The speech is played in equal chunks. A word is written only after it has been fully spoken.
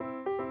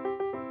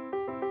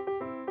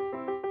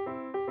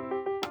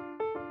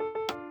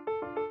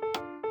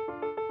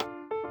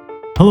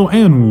Hello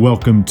and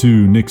welcome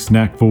to Nick's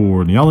Knack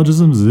for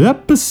Neologisms,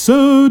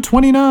 episode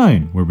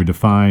 29, where we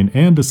define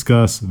and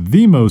discuss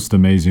the most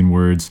amazing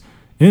words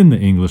in the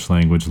English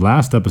language.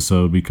 Last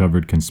episode, we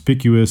covered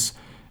conspicuous,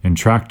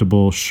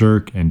 intractable,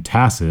 shirk, and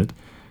tacit.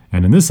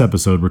 And in this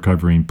episode, we're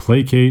covering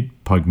placate,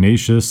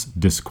 pugnacious,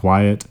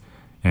 disquiet,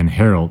 and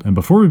herald. And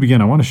before we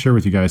begin, I want to share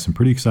with you guys some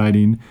pretty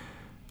exciting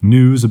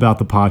news about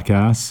the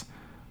podcast.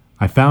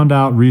 I found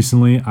out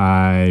recently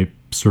I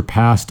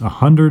surpassed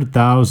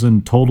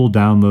 100,000 total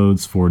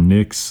downloads for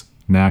Nick's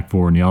Knack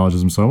for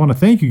Neologism. So I want to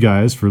thank you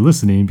guys for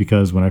listening,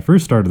 because when I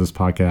first started this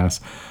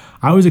podcast,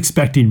 I was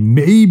expecting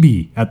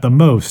maybe at the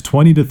most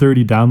 20 to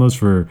 30 downloads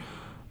for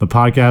the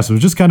podcast. It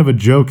was just kind of a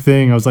joke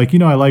thing. I was like,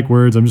 I like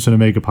words. I'm just going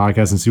to make a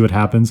podcast and see what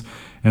happens.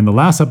 And the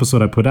last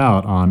episode I put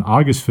out on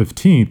August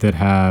 15th, it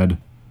had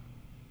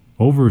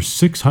over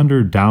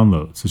 600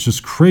 downloads. It's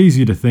just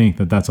crazy to think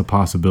that that's a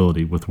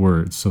possibility with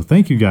words. So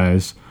thank you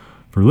guys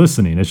for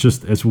listening.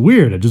 It's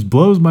weird. It just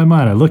blows my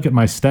mind. I look at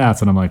my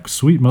stats and I'm like,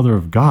 sweet mother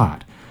of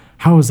God,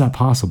 how is that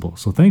possible?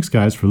 So thanks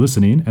guys for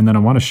listening. And then I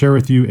want to share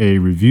with you a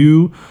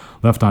review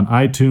left on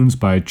iTunes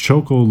by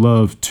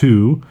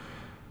ChocoLove2.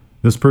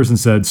 This person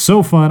said,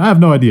 so fun. I have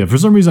no idea. For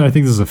some reason, I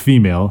think this is a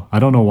female. I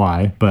don't know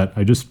why, but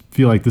I just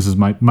feel like this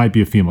might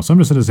be a female. So I'm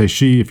just going to say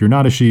she. If you're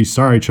not a she,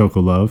 sorry,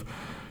 ChocoLove.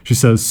 She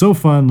says, so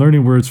fun.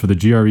 Learning words for the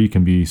GRE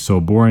can be so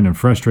boring and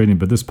frustrating,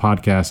 but this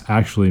podcast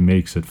actually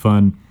makes it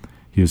fun.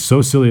 He is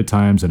so silly at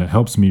times, and it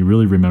helps me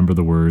really remember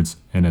the words,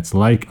 and it's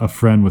like a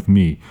friend with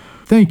me.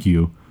 Thank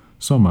you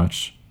so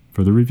much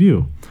for the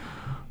review.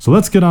 So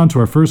let's get on to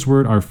our first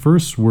word. Our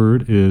first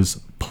word is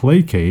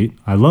placate.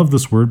 I love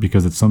this word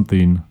because it's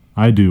something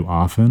I do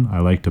often. I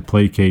like to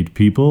placate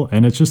people,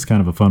 and it's just kind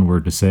of a fun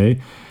word to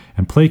say.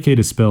 And placate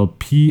is spelled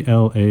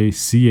P-L-A-C-A-T-E.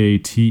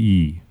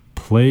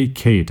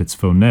 Placate. It's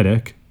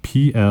phonetic.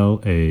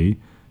 P-L-A-C-A-T-E.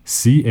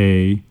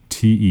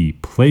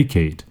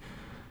 Placate.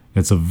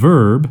 It's a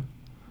verb,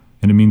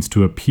 and it means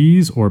to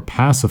appease or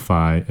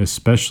pacify,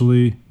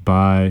 especially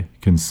by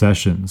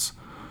concessions.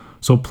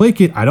 So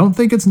placate, I don't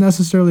think it's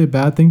necessarily a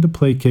bad thing to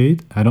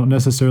placate. I don't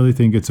necessarily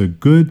think it's a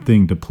good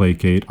thing to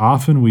placate.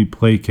 Often we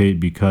placate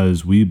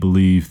because we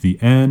believe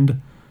the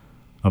end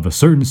of a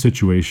certain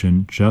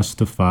situation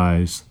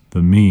justifies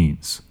the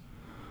means.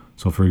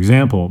 So for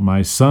example,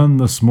 my son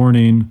this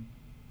morning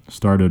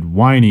started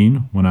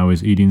whining when I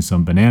was eating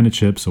some banana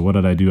chips. So what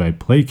did I do? I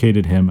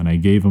placated him and I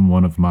gave him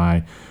one of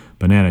my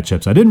banana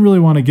chips. I didn't really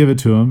want to give it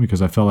to him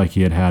because I felt like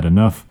he had had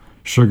enough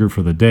sugar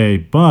for the day,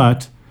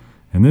 but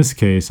in this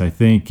case, I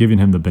think giving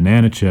him the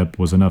banana chip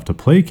was enough to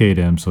placate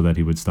him so that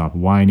he would stop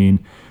whining.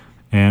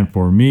 And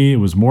for me, it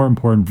was more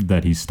important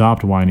that he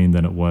stopped whining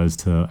than it was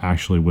to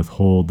actually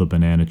withhold the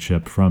banana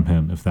chip from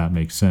him, if that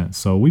makes sense.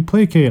 So we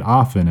placate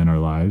often in our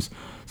lives.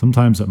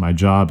 Sometimes at my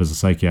job as a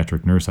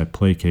psychiatric nurse, I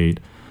placate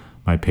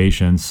my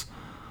patients.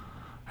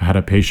 I had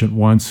a patient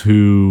once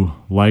who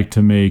liked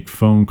to make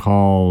phone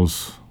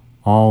calls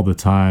all the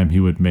time. He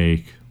would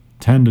make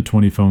 10 to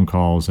 20 phone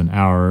calls an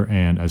hour,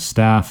 and as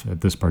staff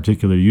at this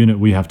particular unit,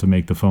 we have to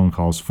make the phone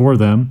calls for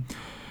them.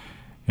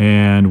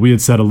 And we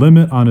had set a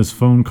limit on his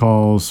phone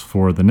calls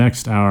for the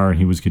next hour, and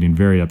he was getting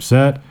very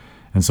upset.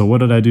 And so what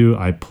did I do?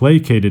 I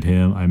placated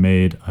him. I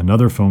made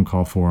another phone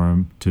call for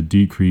him to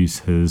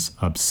decrease his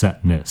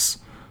upsetness.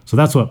 So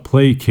that's what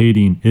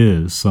placating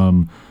is.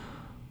 Some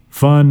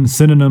fun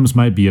synonyms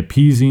might be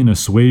appeasing,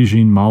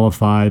 assuaging,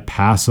 mollify,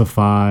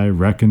 pacify,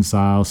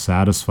 reconcile,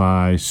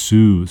 satisfy,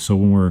 soothe. So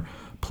when we're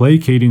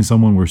placating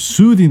someone, we're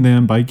soothing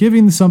them by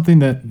giving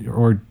something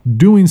or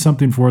doing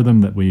something for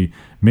them that we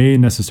may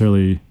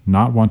necessarily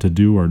not want to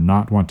do or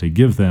not want to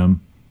give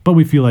them, but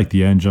we feel like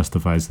the end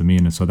justifies the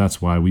mean, and so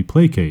that's why we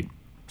placate.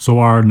 So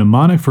our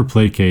mnemonic for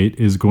placate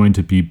is going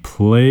to be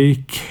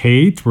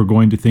placate. We're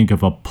going to think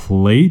of a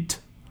plate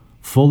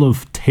full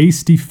of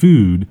tasty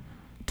food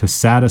to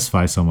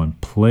satisfy someone.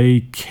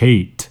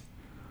 Placate.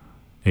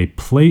 A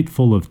plate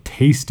full of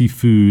tasty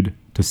food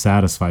to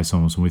satisfy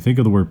someone. So when we think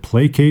of the word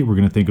placate, we're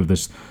going to think of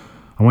this.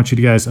 I want you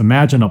to guys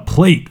imagine a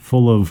plate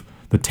full of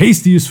the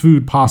tastiest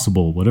food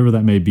possible, whatever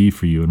that may be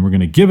for you. And we're going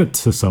to give it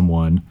to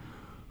someone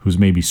who's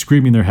maybe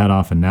screaming their head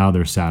off, and now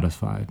they're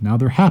satisfied. Now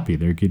they're happy.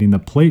 They're getting the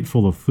plate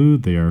full of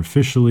food. They are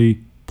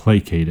officially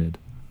placated.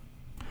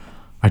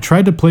 I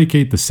tried to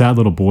placate the sad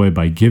little boy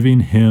by giving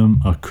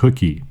him a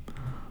cookie.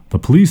 The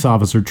police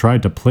officer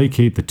tried to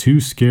placate the two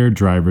scared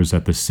drivers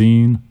at the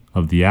scene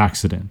of the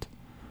accident.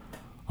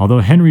 Although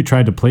Henry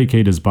tried to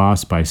placate his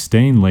boss by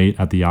staying late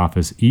at the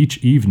office each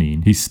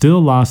evening, he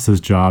still lost his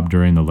job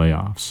during the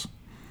layoffs.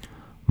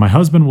 My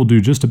husband will do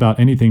just about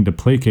anything to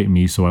placate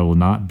me, so I will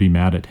not be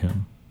mad at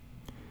him.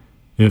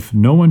 If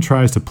no one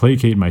tries to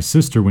placate my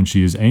sister when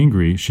she is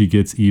angry, she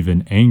gets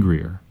even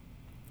angrier.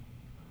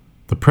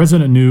 The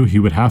president knew he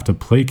would have to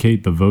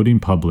placate the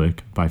voting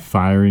public by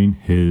firing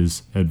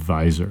his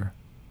advisor.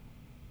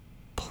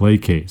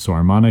 Placate. So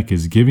harmonic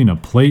is giving a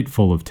plate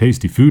full of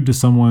tasty food to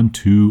someone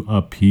to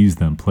appease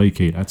them.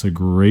 Placate. That's a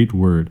great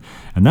word.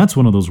 And that's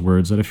one of those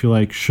words that I feel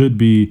like should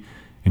be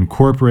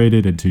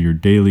incorporated into your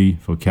daily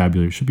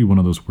vocabulary. It should be one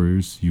of those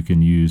words you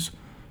can use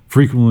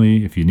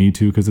frequently if you need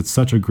to, because it's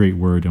such a great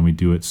word and we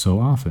do it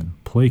so often.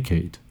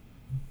 Placate.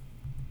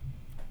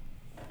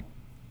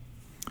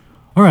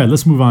 All right,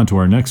 let's move on to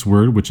our next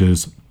word, which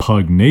is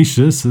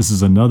pugnacious. This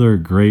is another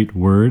great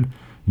word.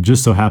 It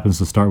just so happens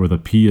to start with a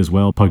P as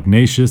well.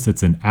 Pugnacious,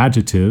 it's an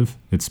adjective.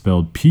 It's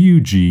spelled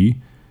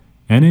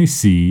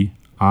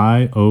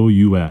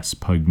P-U-G-N-A-C-I-O-U-S.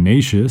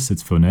 Pugnacious,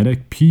 it's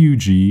phonetic.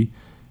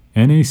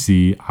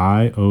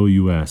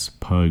 P-U-G-N-A-C-I-O-U-S.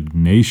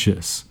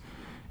 Pugnacious.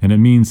 And it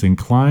means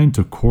inclined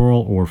to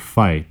quarrel or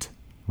fight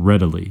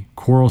readily.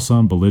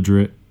 Quarrelsome,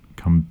 belligerent,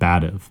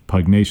 combative,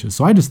 pugnacious.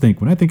 So I just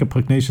think, when I think of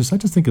pugnacious, I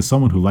just think of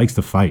someone who likes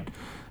to fight.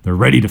 They're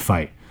ready to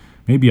fight.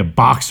 Maybe a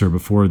boxer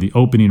before the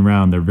opening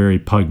round, they're very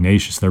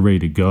pugnacious. They're ready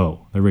to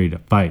go. They're ready to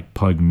fight.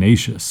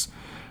 Pugnacious.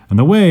 And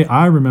the way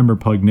I remember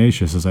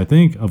pugnacious is I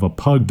think of a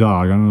pug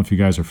dog. I don't know if you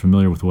guys are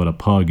familiar with what a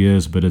pug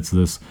is, but it's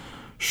this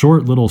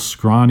short little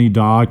scrawny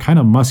dog, kind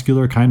of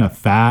muscular, kind of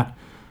fat.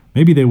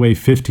 Maybe they weigh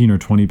 15 or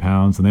 20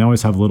 pounds, and they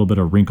always have a little bit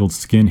of wrinkled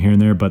skin here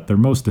and there, but their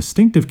most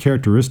distinctive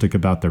characteristic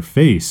about their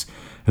face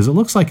is it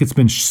looks like it's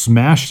been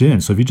smashed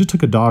in. So if you just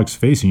took a dog's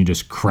face and you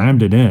just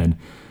crammed it in,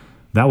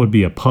 that would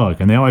be a pug.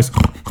 And they always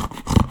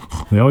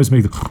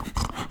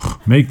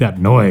make that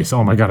noise.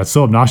 Oh my God, it's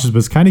so obnoxious, but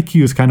it's kind of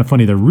cute. It's kind of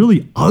funny. They're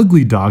really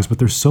ugly dogs, but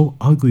they're so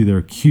ugly,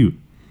 they're cute.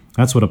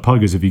 That's what a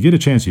pug is. If you get a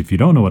chance, if you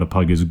don't know what a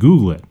pug is,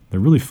 Google it.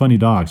 They're really funny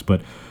dogs,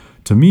 but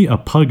to me, a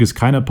pug is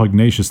kind of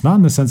pugnacious, not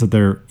in the sense that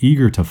they're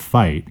eager to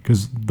fight,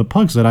 because the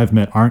pugs that I've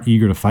met aren't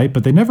eager to fight,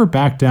 but they never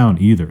back down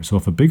either. So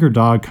if a bigger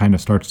dog kind of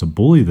starts to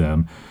bully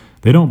them,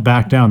 they don't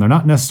back down. They're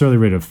not necessarily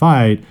ready to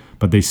fight,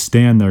 but they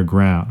stand their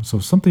ground. So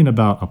something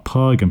about a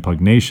pug and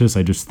pugnacious,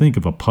 I just think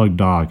of a pug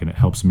dog, and it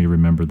helps me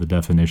remember the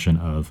definition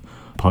of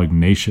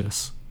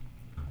pugnacious.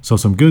 So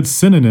some good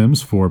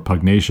synonyms for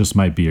pugnacious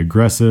might be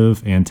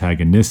aggressive,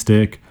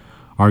 antagonistic,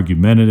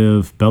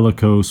 argumentative,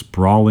 bellicose,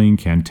 brawling,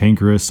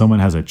 cantankerous. Someone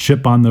has a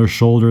chip on their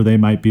shoulder, they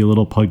might be a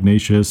little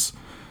pugnacious.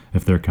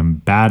 If they're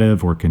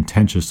combative or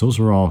contentious, those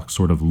are all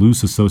sort of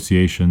loose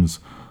associations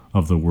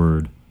of the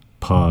word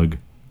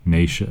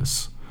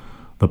pugnacious.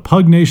 The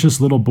pugnacious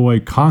little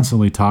boy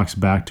constantly talks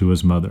back to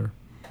his mother.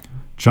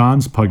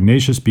 John's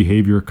pugnacious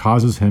behavior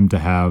causes him to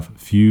have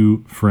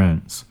few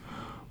friends.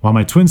 While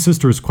my twin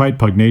sister is quite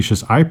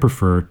pugnacious, I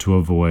prefer to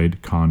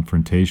avoid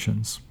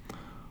confrontations.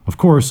 Of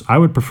course, I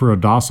would prefer a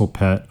docile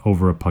pet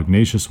over a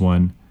pugnacious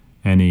one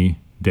any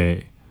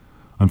day.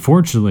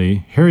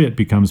 Unfortunately, Harriet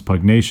becomes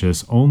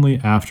pugnacious only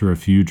after a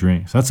few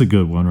drinks. That's a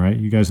good one, right?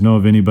 You guys know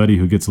of anybody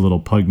who gets a little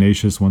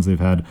pugnacious once they've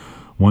had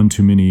one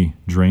too many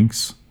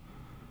drinks?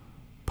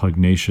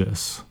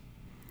 Pugnacious.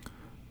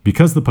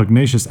 Because the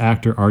pugnacious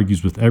actor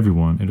argues with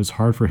everyone, it is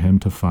hard for him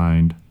to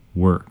find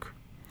work.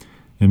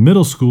 In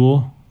middle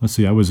school,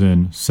 I was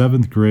in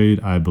 7th grade,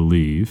 I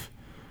believe,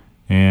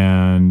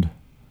 and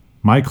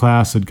my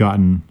class had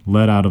gotten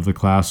let out of the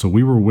class, so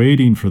we were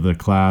waiting for the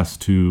class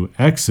to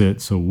exit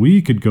so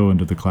we could go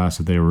into the class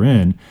that they were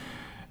in.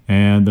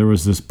 And there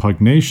was this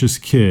pugnacious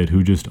kid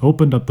who just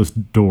opened up the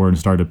door and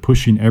started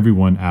pushing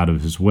everyone out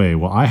of his way.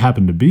 Well, I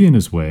happened to be in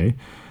his way,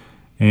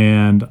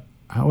 and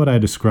how would I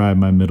describe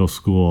my middle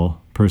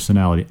school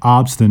personality?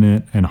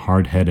 Obstinate and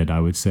hard-headed, I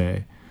would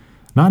say.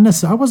 Not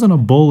necessarily, I wasn't a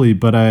bully,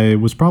 but I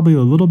was probably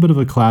a little bit of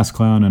a class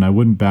clown, and I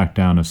wouldn't back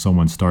down if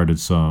someone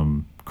started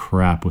some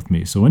crap with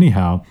me. So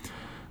anyhow,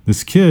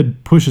 this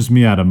kid pushes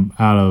me out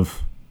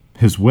of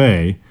his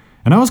way,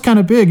 and I was kind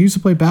of big. I used to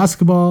play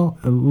basketball,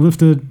 I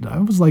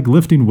was like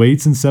lifting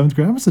weights in 7th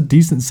grade. I was a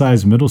decent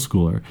sized middle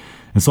schooler.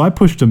 And so I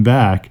pushed him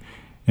back,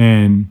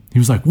 and he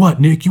was like, "What,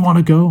 Nick, you want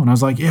to go?" And I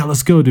was like, "Yeah,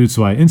 let's go, dude."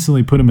 So I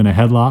instantly put him in a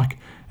headlock,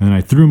 and then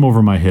I threw him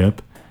over my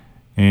hip,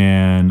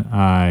 and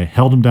I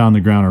held him down on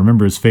the ground. I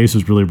remember his face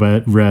was really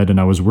red, and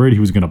I was worried he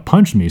was going to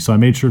punch me, so I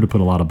made sure to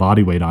put a lot of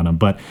body weight on him.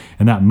 But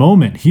in that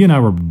moment, he and I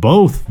were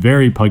both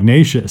very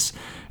pugnacious.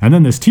 And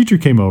then this teacher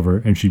came over,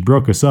 and she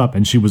broke us up,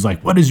 and she was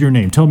like, "What is your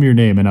name? Tell me your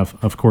name." And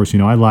of course,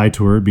 I lied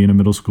to her. Being a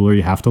middle schooler,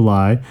 you have to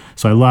lie.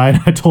 So I lied.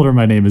 I told her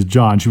my name is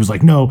John. She was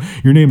like, "No,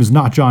 your name is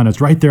not John.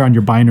 It's right there on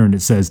your binder, and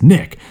it says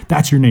Nick.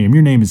 That's your name.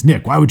 Your name is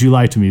Nick. Why would you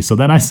lie to me?" So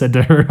then I said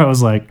to her, I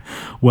was like,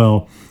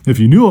 "Well, if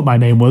you knew what my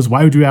name was,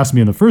 why would you ask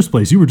me in the first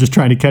place? You were just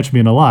trying to catch me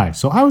in a lie."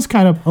 So I was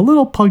kind of a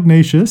little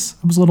pugnacious.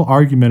 I was a little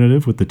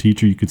argumentative with the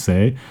teacher, you could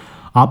say.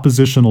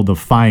 Oppositional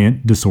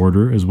defiant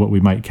disorder is what we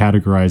might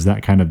categorize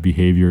that kind of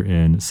behavior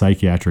in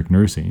psychiatric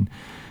nursing.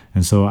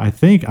 And so I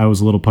think I was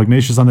a little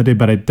pugnacious on the day,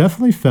 but I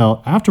definitely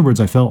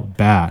afterwards I felt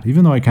bad,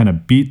 even though I kind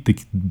of beat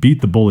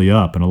the bully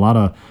up. And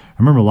I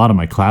remember a lot of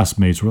my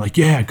classmates were like,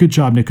 "Yeah, good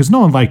job, Nick," because no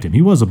one liked him.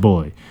 He was a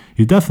bully.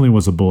 He definitely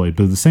was a bully.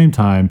 But at the same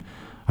time,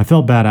 I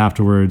felt bad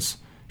afterwards.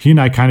 He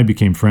and I kind of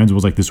became friends. It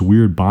was like this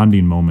weird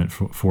bonding moment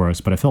for us.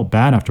 But I felt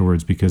bad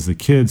afterwards because the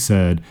kid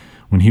said,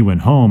 when he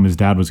went home, his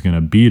dad was going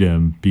to beat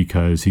him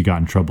because he got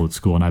in trouble at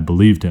school, and I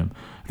believed him.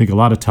 I think a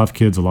lot of tough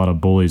kids, a lot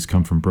of bullies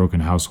come from broken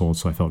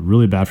households, so I felt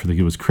really bad for the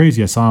kid. It was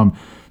crazy. I saw him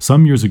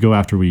some years ago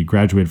after we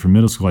graduated from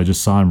middle school. I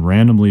just saw him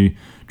randomly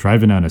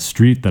driving down a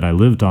street that I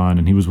lived on,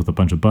 and he was with a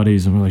bunch of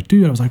buddies, and we're like,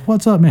 dude, I was like,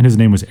 what's up, man? His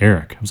name was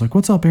Eric. I was like,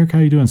 what's up, Eric? How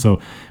you doing? So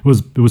it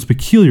was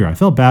peculiar. I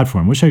felt bad for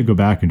him. Wish I could go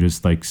back and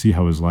just like see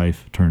how his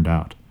life turned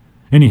out.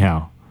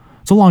 Anyhow,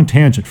 it's a long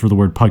tangent for the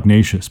word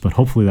pugnacious, but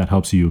hopefully that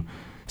helps you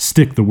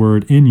stick the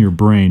word in your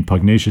brain.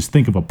 Pugnacious.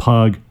 Think of a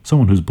pug,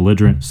 someone who's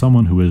belligerent,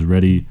 someone who is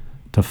ready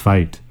to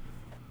fight.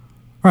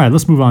 All right,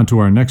 let's move on to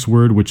our next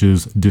word, which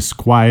is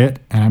disquiet.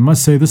 And I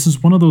must say, this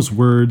is one of those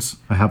words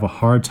I have a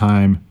hard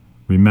time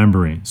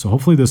remembering. So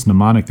hopefully this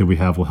mnemonic that we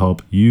have will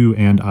help you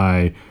and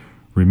I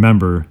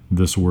remember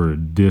this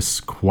word,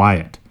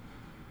 disquiet.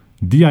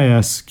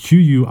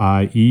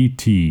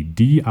 D-I-S-Q-U-I-E-T.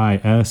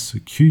 D-I-S-Q-U-I-E-T.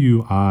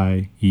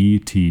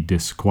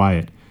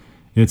 Disquiet.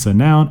 It's a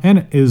noun and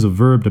it is a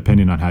verb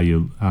depending on how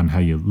you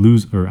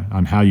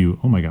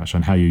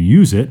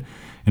use it.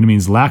 And it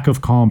means lack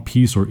of calm,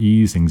 peace, or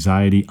ease,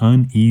 anxiety,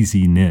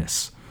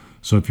 uneasiness.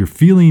 So if you're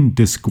feeling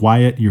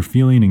disquiet, you're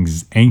feeling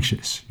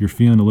anxious. You're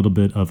feeling a little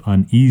bit of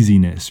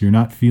uneasiness. You're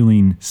not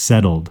feeling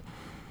settled.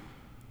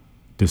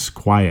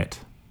 Disquiet.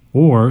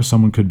 Or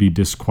someone could be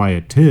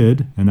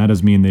disquieted, and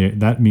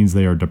that means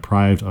they are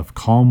deprived of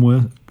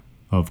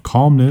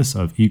calmness,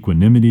 of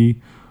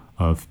equanimity,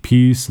 of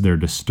peace. They're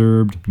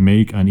disturbed,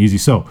 make uneasy.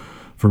 So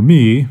for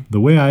me, the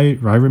way I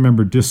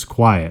remember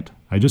disquiet,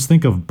 I just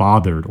think of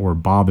bothered or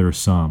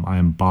bothersome. I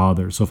am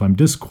bothered. So if I'm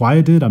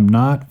disquieted, I'm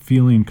not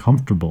feeling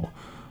comfortable.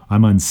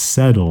 I'm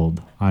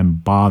unsettled. I'm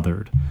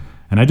bothered.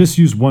 And I just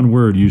use one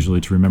word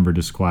usually to remember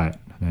disquiet.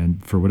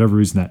 And for whatever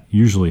reason, that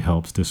usually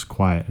helps,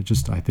 disquiet.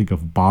 I think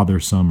of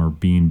bothersome or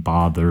being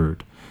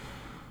bothered.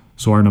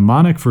 So our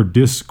mnemonic for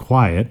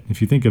disquiet,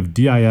 if you think of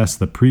dis,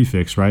 the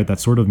prefix, right, that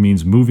sort of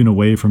means moving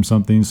away from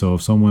something. So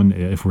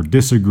if we're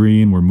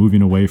disagreeing, we're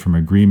moving away from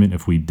agreement.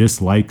 If we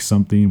dislike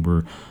something,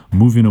 we're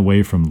moving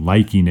away from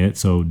liking it.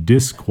 So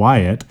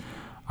disquiet,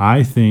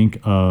 I think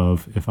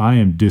of, if I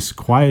am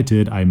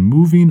disquieted, I'm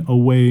moving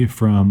away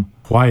from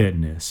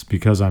quietness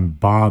because I'm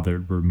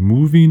bothered. We're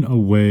moving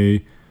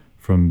away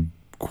from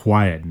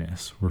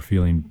quietness. We're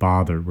feeling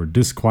bothered. We're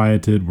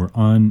disquieted. We're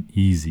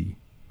uneasy.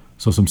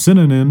 So some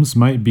synonyms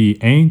might be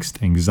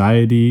angst,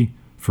 anxiety,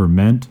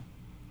 ferment,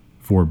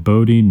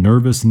 foreboding,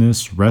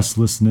 nervousness,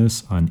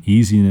 restlessness,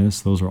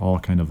 uneasiness. Those are all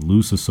kind of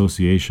loose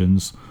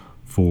associations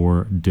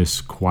for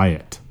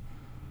disquiet.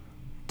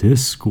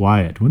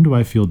 Disquiet. When do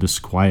I feel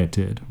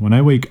disquieted? When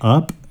I wake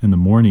up in the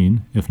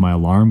morning, if my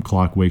alarm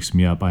clock wakes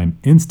me up, I'm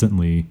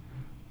instantly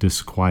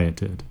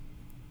disquieted.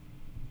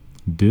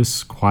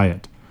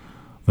 Disquiet.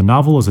 The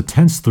novel is a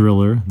tense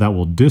thriller that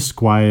will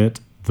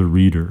disquiet the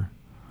reader.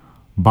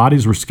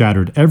 Bodies were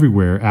scattered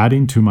everywhere,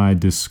 adding to my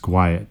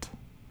disquiet.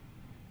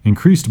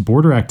 Increased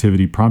border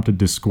activity prompted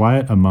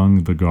disquiet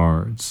among the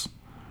guards.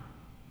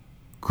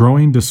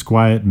 Growing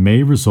disquiet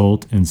may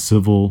result in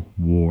civil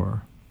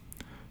war.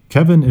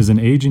 Kevin is an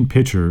aging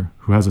pitcher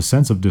who has a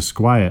sense of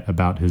disquiet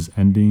about his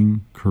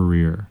ending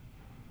career.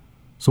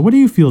 So what do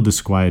you feel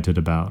disquieted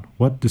about?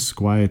 What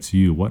disquiets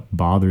you? What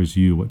bothers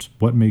you?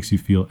 What makes you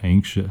feel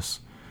anxious?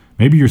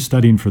 Maybe you're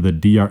studying for the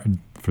GRE,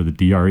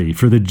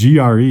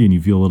 and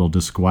you feel a little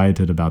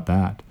disquieted about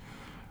that.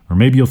 Or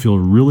maybe you'll feel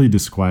really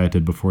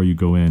disquieted before you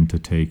go in to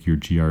take your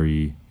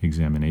GRE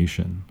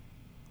examination.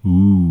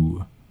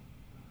 Ooh.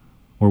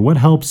 Or what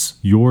helps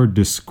your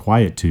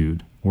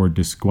disquietude or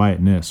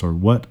disquietness, or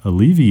what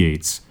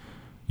alleviates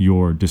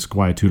your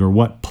disquietude, or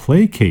what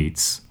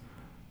placates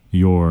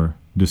your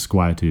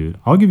disquietude?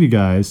 I'll give you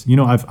guys,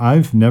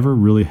 I've never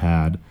really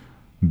had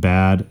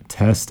bad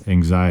test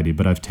anxiety,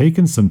 but I've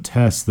taken some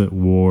tests that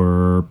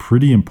were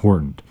pretty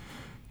important.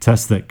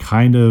 Tests that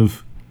kind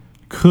of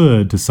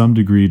could, to some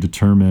degree,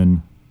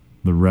 determine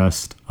the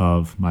rest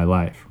of my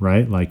life,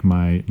 right? Like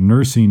my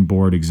nursing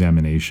board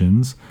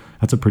examinations.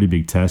 That's a pretty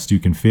big test. You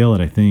can fail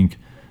it, I think,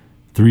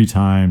 3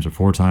 times or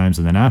 4 times.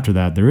 And then after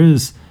that, there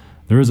is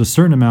a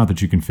certain amount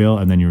that you can fail,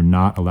 and then you're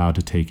not allowed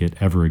to take it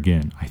ever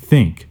again. I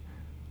think,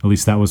 at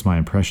least that was my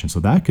impression.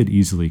 So that could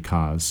easily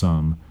cause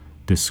some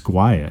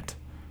disquiet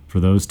for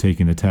those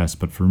taking the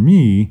test. But for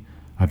me,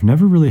 I've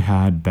never really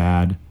had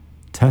bad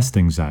test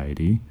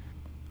anxiety.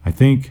 I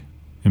think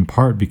in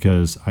part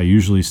because I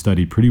usually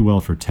study pretty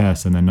well for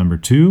tests. And then number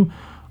 2,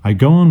 I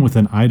go in with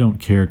an I don't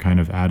care kind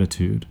of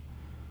attitude.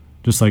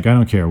 Just like, I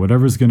don't care.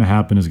 Whatever's going to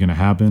happen is going to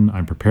happen.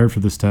 I'm prepared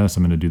for this test.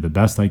 I'm going to do the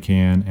best I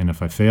can. And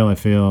if I fail, I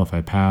fail. If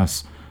I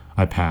pass,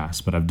 I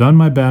pass. But I've done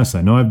my best.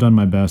 I know I've done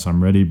my best.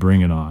 I'm ready. Bring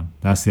it on.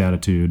 That's the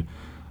attitude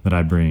that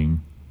I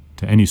bring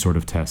to any sort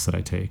of test that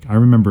I take. I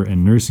remember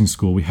in nursing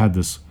school,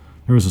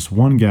 there was this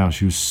one gal,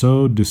 she was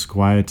so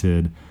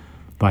disquieted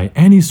by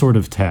any sort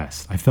of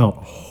test. I felt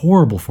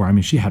horrible for her. I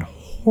mean, she had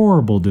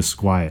horrible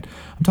disquiet.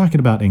 I'm talking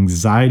about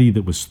anxiety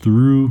that was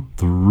through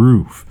the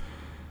roof.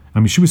 I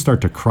mean, she would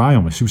start to cry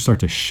almost. She would start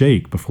to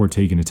shake before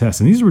taking a test.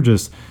 And these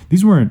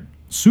weren't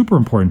super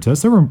important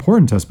tests. They were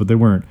important tests, but they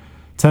weren't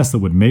test that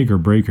would make or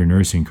break her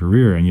nursing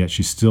career, and yet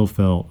she still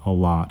felt a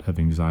lot of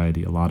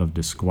anxiety, a lot of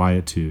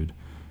disquietude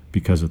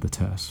because of the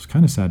test. It's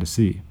kind of sad to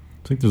see.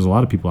 I think there's a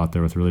lot of people out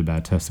there with really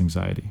bad test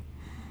anxiety.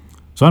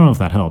 So I don't know if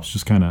that helps.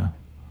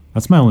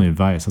 That's my only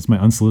advice. That's my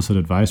unsolicited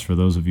advice for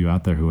those of you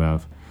out there who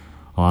have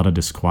a lot of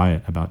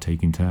disquiet about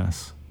taking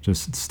tests.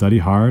 Just study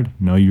hard,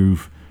 know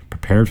you've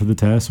prepared for the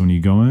test. When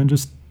you go in,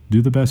 just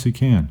do the best you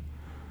can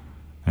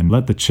and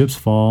let the chips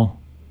fall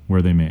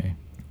where they may.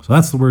 So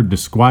that's the word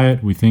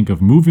disquiet. We think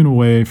of moving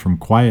away from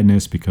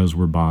quietness because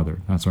we're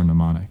bothered. That's our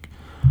mnemonic.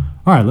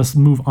 All right, let's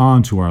move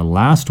on to our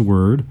last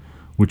word,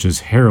 which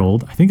is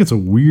herald. I think it's a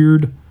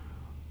weird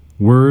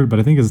word, but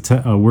I think it's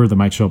a word that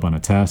might show up on a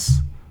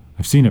test.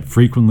 I've seen it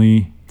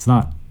frequently. It's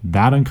not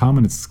that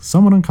uncommon. It's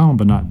somewhat uncommon,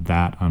 but not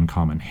that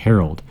uncommon.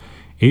 Herald.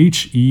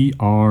 H-E-R-A-L-D.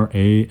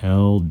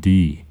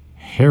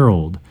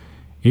 Herald.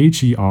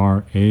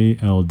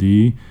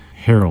 H-E-R-A-L-D.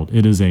 Herald.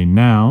 It is a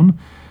noun,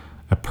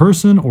 a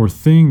person or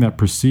thing that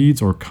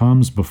precedes or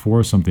comes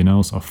before something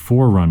else, a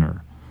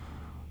forerunner.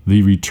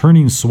 The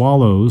returning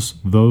swallows,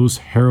 those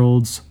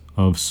heralds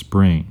of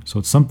spring. So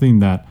it's something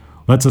that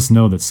lets us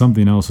know that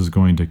something else is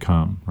going to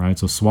come, right?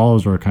 So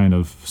swallows are a kind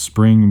of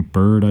spring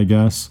bird, I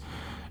guess.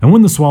 And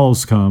when the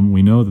swallows come,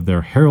 we know that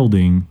they're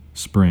heralding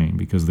spring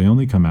because they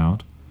only come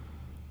out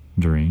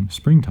during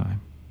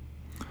springtime.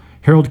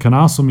 Herald can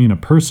also mean a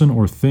person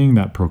or thing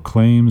that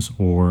proclaims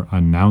or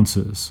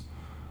announces.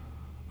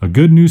 A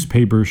good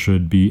newspaper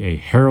should be a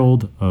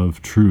herald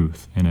of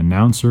truth, an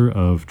announcer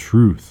of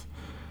truth.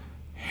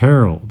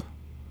 Herald.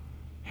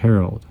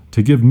 Herald.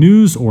 To give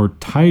news or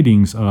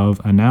tidings of,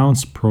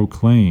 announce,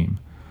 proclaim.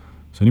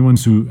 So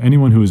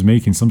anyone who is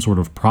making some sort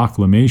of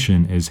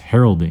proclamation is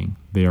heralding.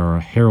 They are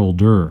a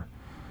heralder.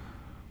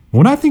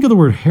 When I think of the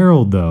word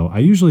herald, though, I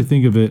usually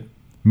think of it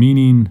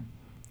meaning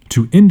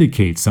to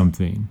indicate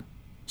something.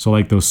 So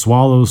like those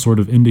swallows sort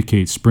of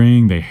indicate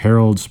spring, they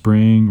herald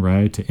spring,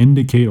 right? To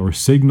indicate or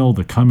signal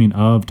the coming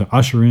of, to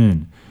usher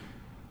in.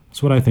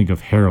 That's what I think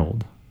of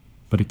herald.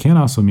 But it can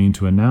also mean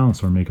to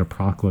announce or make a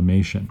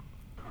proclamation.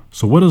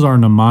 So what is our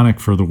mnemonic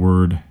for the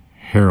word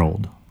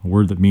herald? A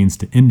word that means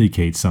to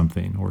indicate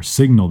something or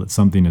signal that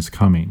something is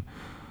coming.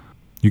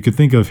 You could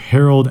think of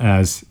herald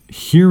as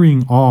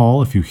hearing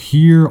all. If you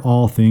hear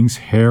all things,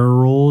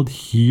 herald,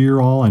 hear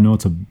all. I know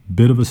it's a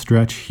bit of a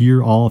stretch,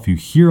 hear all. If you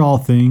hear all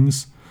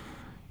things,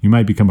 you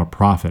might become a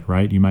prophet,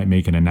 right? You might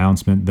make an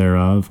announcement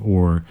thereof,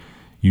 or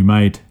you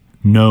might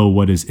know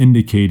what is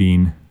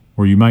indicating,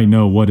 or you might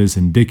know what is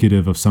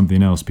indicative of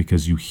something else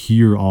because you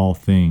hear all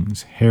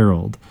things.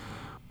 Herald.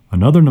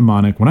 Another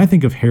mnemonic, when I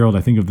think of herald,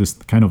 I think of this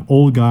kind of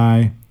old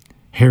guy,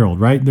 herald,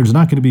 right? There's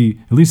not going to be,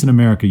 at least in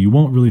America, you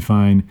won't really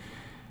find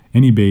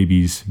any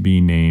babies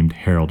being named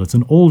Harold. It's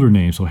an older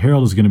name, so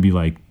Harold is going to be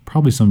like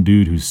probably some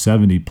dude who's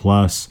 70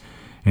 plus,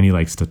 and he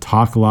likes to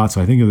talk a lot.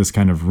 So I think of this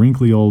kind of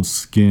wrinkly old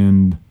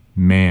skinned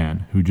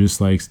man who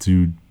just likes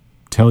to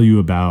tell you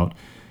about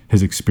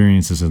his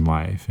experiences in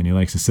life. And he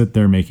likes to sit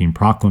there making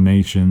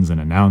proclamations and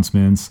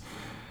announcements.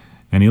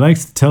 And he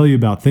likes to tell you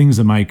about things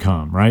that might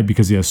come, right?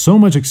 Because he has so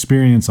much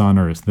experience on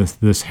earth,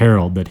 this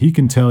Harold, that he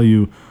can tell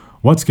you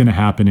what's going to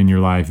happen in your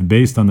life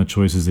based on the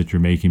choices that you're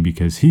making,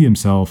 because he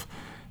himself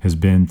has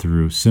been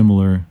through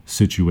similar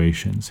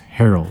situations.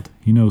 Harold.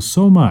 He knows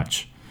so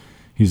much.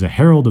 He's a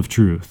herald of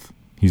truth.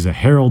 He's a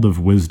herald of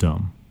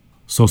wisdom.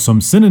 So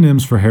some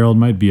synonyms for herald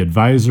might be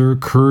advisor,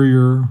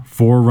 courier,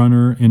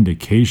 forerunner,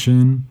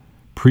 indication,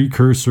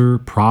 precursor,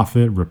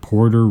 prophet,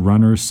 reporter,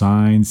 runner,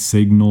 sign,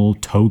 signal,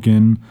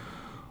 token.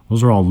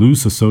 Those are all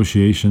loose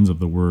associations of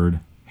the word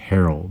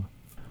herald.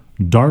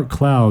 Dark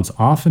clouds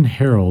often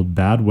herald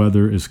bad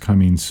weather is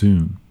coming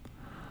soon.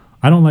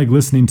 I don't like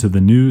listening to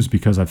the news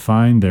because I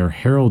find their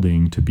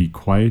heralding to be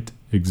quite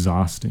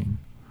exhausting.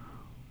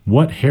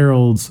 What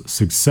heralds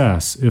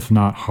success if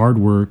not hard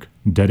work,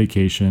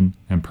 dedication,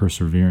 and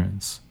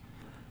perseverance?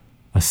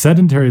 A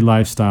sedentary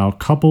lifestyle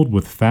coupled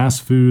with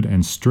fast food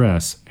and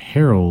stress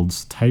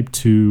heralds type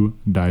 2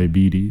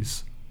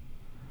 diabetes.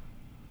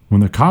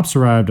 When the cops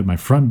arrived at my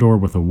front door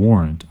with a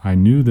warrant, I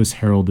knew this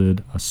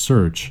heralded a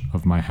search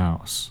of my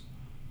house.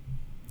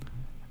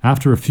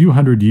 After a few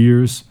hundred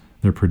years,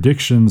 their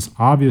predictions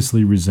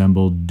obviously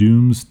resembled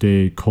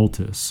doomsday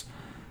cultists.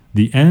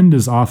 The end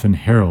is often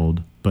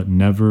heralded, but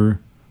never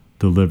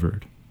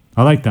delivered.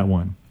 I like that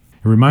one.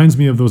 It reminds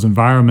me of those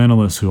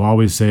environmentalists who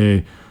always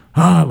say,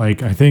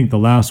 I think the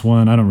last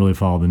one, I don't really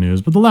follow the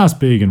news, but the last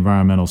big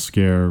environmental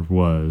scare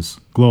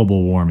was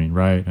global warming,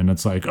 right? And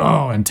it's like,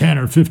 in 10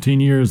 or 15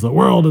 years, the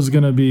world is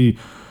going to be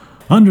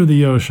under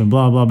the ocean,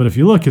 blah, blah. But if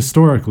you look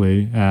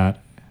historically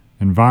at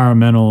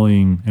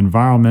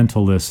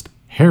environmentalist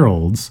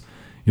heralds,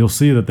 you'll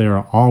see that they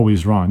are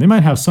always wrong. They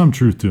might have some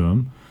truth to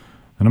them,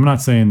 and I'm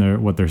not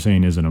saying what they're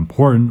saying isn't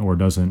important or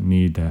doesn't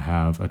need to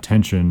have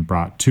attention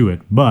brought to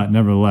it, but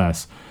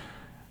nevertheless,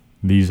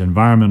 these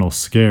environmental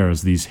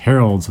scares, these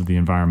heralds of the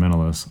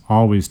environmentalists,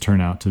 always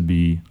turn out to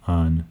be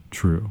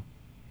untrue.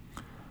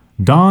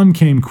 Dawn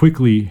came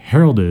quickly,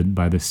 heralded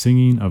by the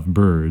singing of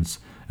birds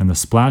and the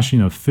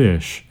splashing of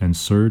fish in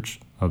search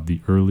of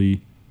the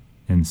early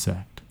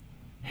insect.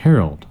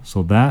 herald.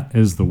 So that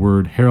is the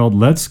word herald.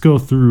 Let's go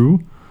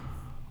through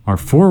our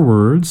 4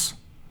 words: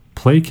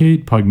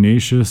 placate,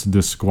 pugnacious,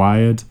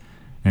 disquiet,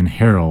 and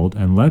herald.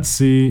 And let's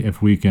see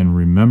if we can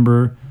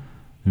remember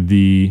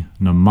the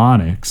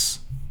mnemonics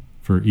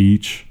for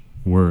each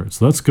word.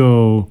 So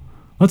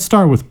let's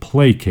start with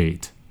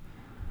placate.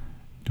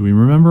 Do we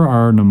remember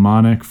our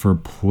mnemonic for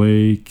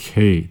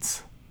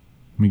placate?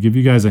 Let me give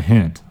you guys a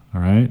hint,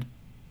 all right? It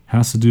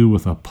has to do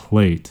with a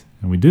plate.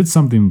 And we did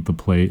something with the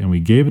plate, and we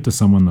gave it to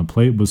someone. The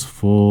plate was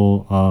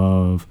full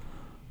of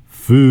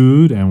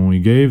food, and when we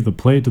gave the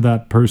plate to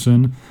that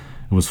person,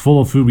 it was full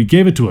of food. We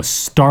gave it to a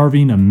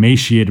starving,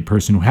 emaciated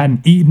person who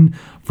hadn't eaten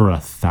for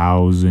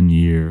 1,000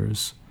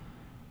 years.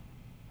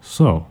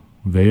 So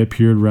they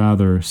appeared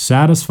rather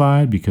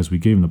satisfied because we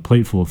gave them the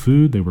plate full of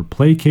food. They were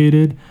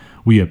placated.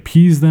 We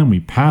appeased them. We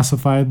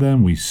pacified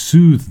them. We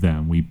soothed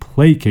them. We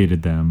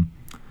placated them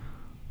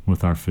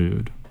with our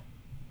food.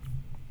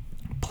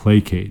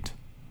 Placate.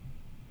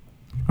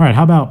 All right,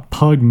 how about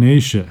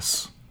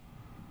pugnacious?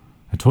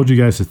 I told you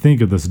guys to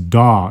think of this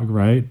dog,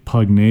 right?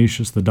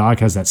 Pugnacious. The dog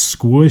has that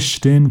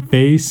squished in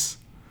face.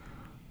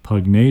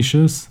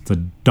 Pugnacious. It's a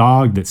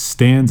dog that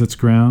stands its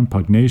ground.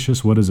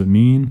 Pugnacious, what does it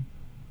mean?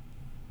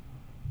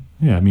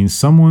 Yeah, it means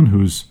someone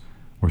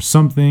or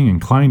something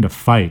inclined to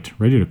fight,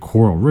 ready to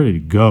quarrel, ready to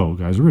go,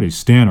 guys. We're ready to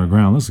stand our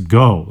ground. Let's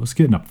go. Let's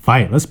get in a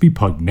fight. Let's be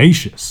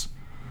pugnacious.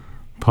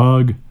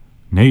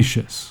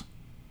 Pugnacious.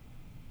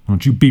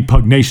 Don't you be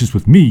pugnacious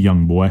with me,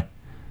 young boy.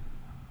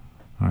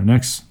 Our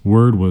next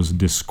word was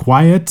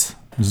disquiet.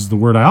 This is the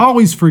word I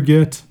always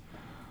forget.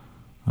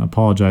 I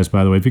apologize,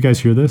 by the way. If you guys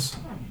hear this,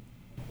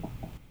 I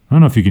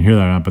don't know if you can hear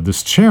that or not, but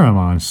this chair I'm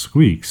on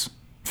squeaks.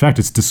 In fact,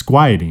 it's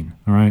disquieting,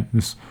 all right?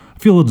 I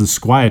feel a little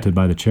disquieted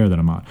by the chair that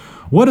I'm on.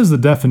 What is the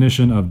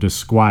definition of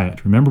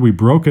disquiet? Remember, we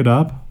broke it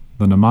up.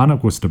 The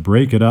mnemonic was to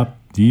break it up,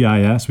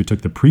 D-I-S. We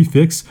took the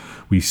prefix.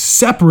 We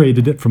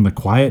separated it from the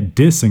quiet,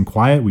 dis and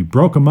quiet. We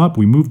broke them up.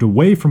 We moved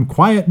away from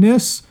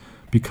quietness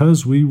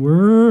because we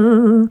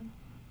were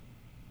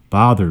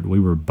bothered. We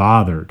were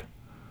bothered.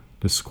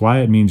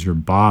 Disquiet means you're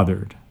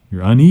bothered.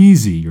 You're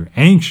uneasy. You're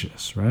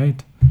anxious,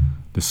 right?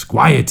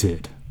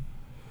 Disquieted.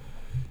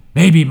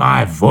 Maybe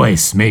my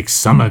voice makes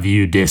some of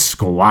you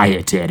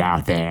disquieted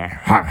out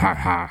there. Har, har,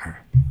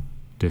 har.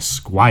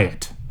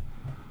 Disquiet.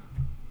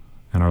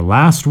 And our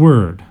last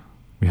word,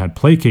 we had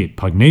placate,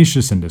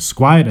 pugnacious, and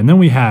disquiet. And then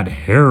we had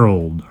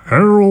herald.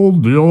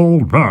 Herald the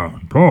old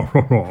man.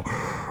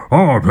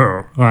 All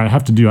right, I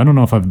don't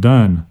know if I've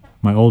done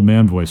my old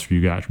man voice for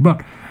you guys,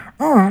 but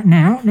all right,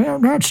 now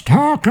let's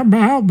talk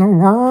about the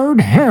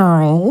word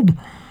herald.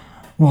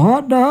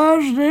 What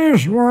does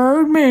this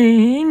word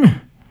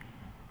mean?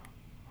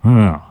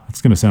 Well,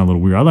 it's going to sound a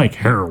little weird. I like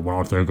herald. When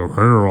I think of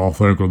herald, I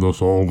think of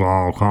this old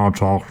guy who kind of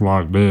talks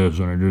like this,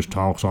 and he just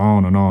talks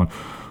on and on.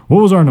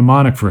 What was our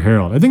mnemonic for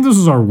herald? I think this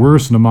is our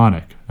worst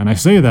mnemonic. And I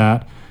say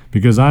that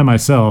because I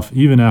myself,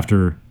 even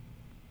after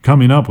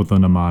coming up with the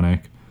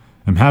mnemonic,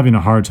 am having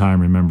a hard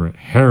time remembering it.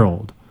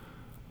 Herald.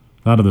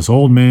 Thought of this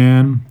old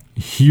man,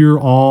 hear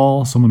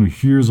all, someone who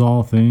hears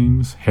all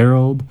things.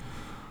 Herald.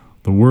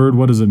 The word,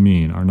 what does it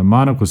mean? Our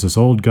mnemonic was this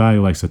old guy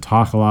who likes to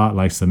talk a lot,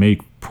 likes to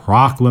make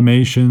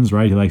proclamations,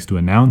 right? He likes to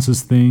announce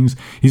his things.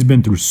 He's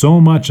been through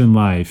so much in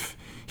life.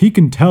 He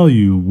can tell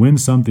you when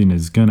something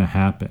is going to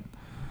happen.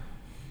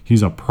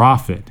 He's a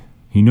prophet.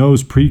 He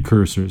knows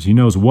precursors. He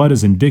knows what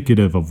is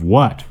indicative of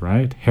what,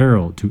 right?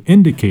 Herald, to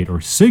indicate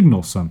or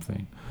signal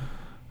something.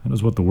 That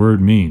is what the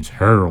word means.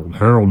 Herald.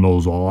 Herald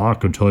knows all. I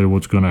can tell you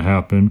what's going to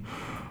happen.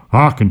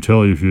 I can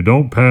tell you if you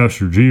don't pass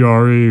your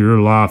GRE, your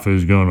life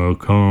is going to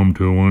come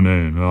to an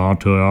end. I'll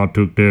tell you, I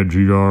took that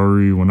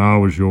GRE when I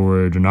was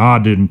your age, and I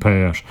didn't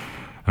pass.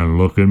 And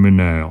look at me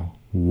now,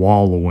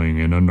 wallowing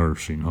in a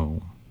nursing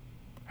home.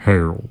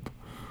 Herald.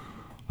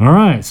 All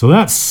right, so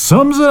that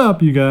sums it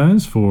up, you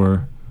guys,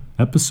 for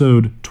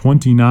episode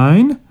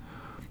 29.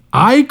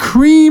 I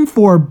cream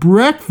for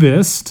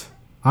breakfast.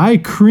 I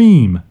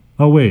cream.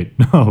 Oh, wait,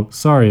 no,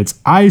 sorry, it's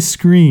ice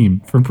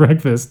cream for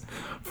breakfast.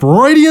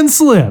 Freudian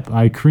slip.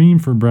 I cream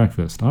for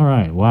breakfast. All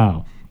right,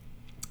 wow.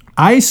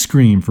 Ice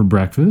cream for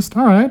breakfast.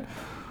 All right.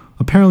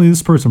 Apparently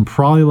this person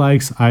probably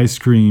likes ice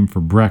cream for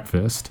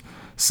breakfast.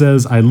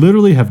 Says, I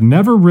literally have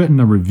never written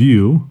a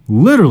review.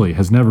 Literally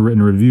has never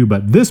written a review,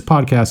 but this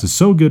podcast is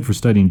so good for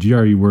studying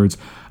GRE words.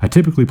 I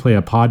typically play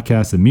a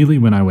podcast immediately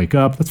when I wake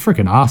up. That's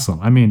freaking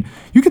awesome. I mean,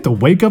 you get to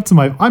wake up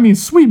to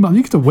sweet mother,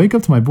 you get to wake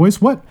up to my voice.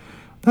 What?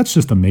 That's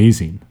just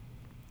amazing.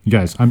 You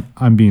guys,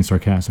 I'm being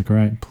sarcastic, all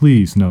right?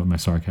 Please note my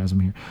sarcasm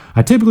here.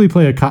 I typically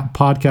play a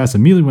podcast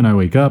immediately when I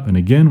wake up, and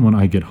again when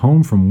I get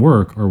home from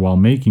work or while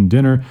making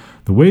dinner.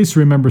 The ways to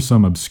remember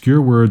some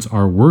obscure words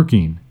are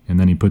working, and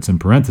then he puts in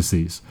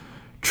parentheses.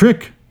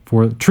 Trick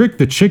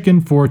the chicken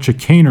for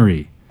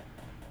chicanery.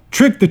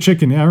 Trick the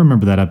chicken. Yeah, I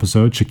remember that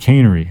episode.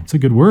 Chicanery. It's a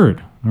good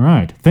word. All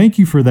right. Thank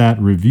you for that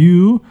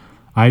review.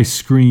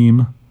 Ice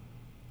cream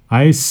for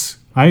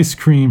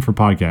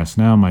podcast.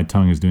 Now my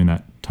tongue is doing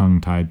that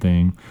tongue-tied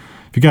thing.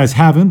 If you guys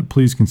haven't,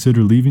 please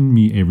consider leaving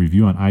me a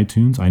review on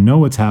iTunes. I know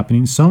what's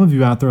happening. Some of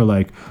you out there are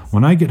like,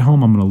 when I get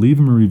home, I'm going to leave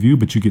them a review,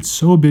 but you get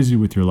so busy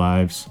with your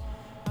lives,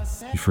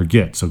 you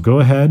forget. So go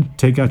ahead,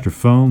 take out your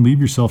phone,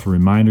 leave yourself a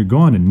reminder, go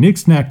on to Nick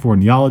Snack for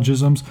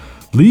Neologisms,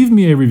 leave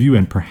me a review,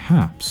 and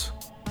perhaps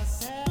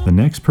the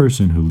next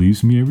person who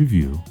leaves me a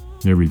review,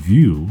 their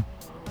review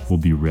will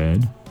be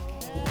read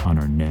on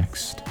our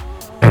next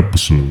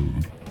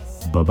episode.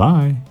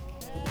 Bye-bye.